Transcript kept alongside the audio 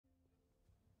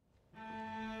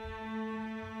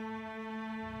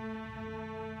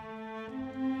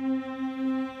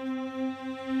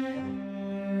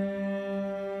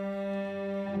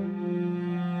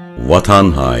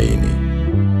Vatan haini.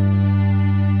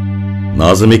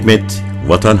 Nâzım Hikmet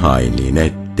vatan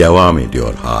hainliğine devam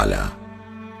ediyor hala.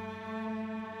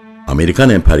 Amerikan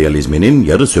emperyalizminin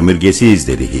yarı sömürgesiyiz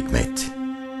dedi Hikmet.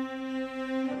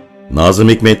 Nâzım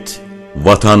Hikmet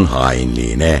vatan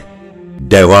hainliğine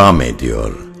devam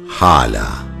ediyor hala.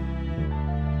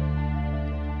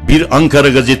 Bir Ankara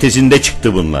gazetesinde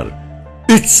çıktı bunlar.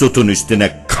 3 sütun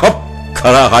üstüne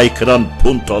kapkara haykıran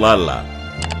puntolarla.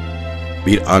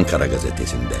 Bir Ankara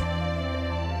gazetesinde.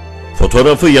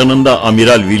 Fotoğrafı yanında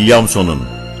Amiral Vilyamsonun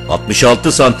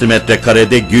 66 santimetre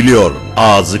karede gülüyor,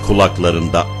 ağzı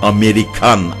kulaklarında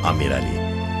Amerikan amirali.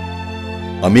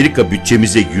 Amerika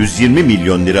bütçemize 120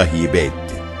 milyon lira hibe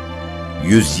etti.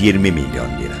 120 milyon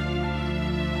lira.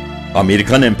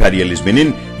 Amerikan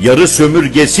emperyalizminin yarı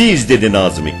sömürgesiyiz dedi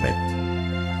Nâzım Hikmet.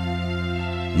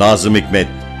 Nâzım Hikmet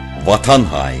vatan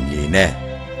hainliğine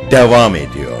devam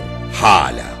ediyor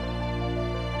hala.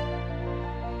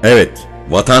 Evet,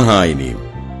 vatan hainiyim.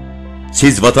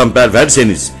 Siz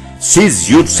vatanperverseniz, siz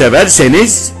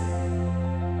yurtseverseniz,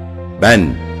 ben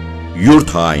yurt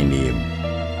hainiyim.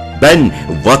 Ben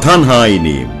vatan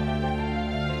hainiyim.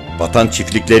 Vatan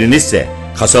çiftliklerinizse,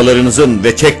 kasalarınızın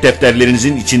ve çek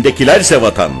defterlerinizin içindekilerse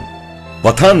vatan.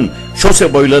 Vatan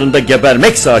şose boylarında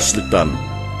gebermekse açlıktan.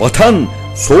 Vatan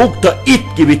soğukta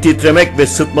ip gibi titremek ve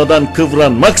sıtmadan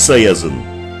kıvranmaksa yazın.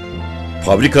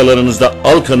 Fabrikalarınızda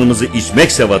al kanınızı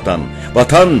içmekse vatan.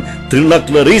 Vatan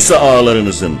tırnaklarıysa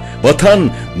ağalarınızın. Vatan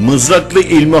mızraklı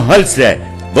ilmihalse.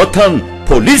 Vatan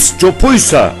polis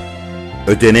copuysa.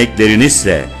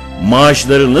 Ödeneklerinizse,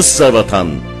 maaşlarınızsa vatan.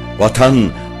 Vatan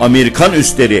Amerikan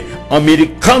üsleri,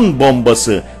 Amerikan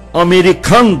bombası,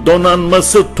 Amerikan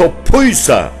donanması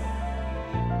topuysa.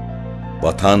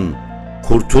 Vatan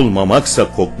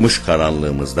kurtulmamaksa kokmuş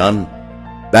karanlığımızdan,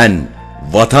 ben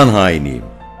vatan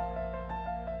hainiyim.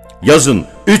 Yazın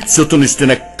 3 sütun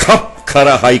üstüne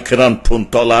kapkara haykıran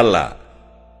puntolarla.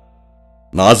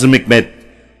 Nâzım Hikmet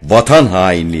vatan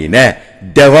hainliğine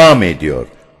devam ediyor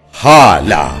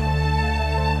hala.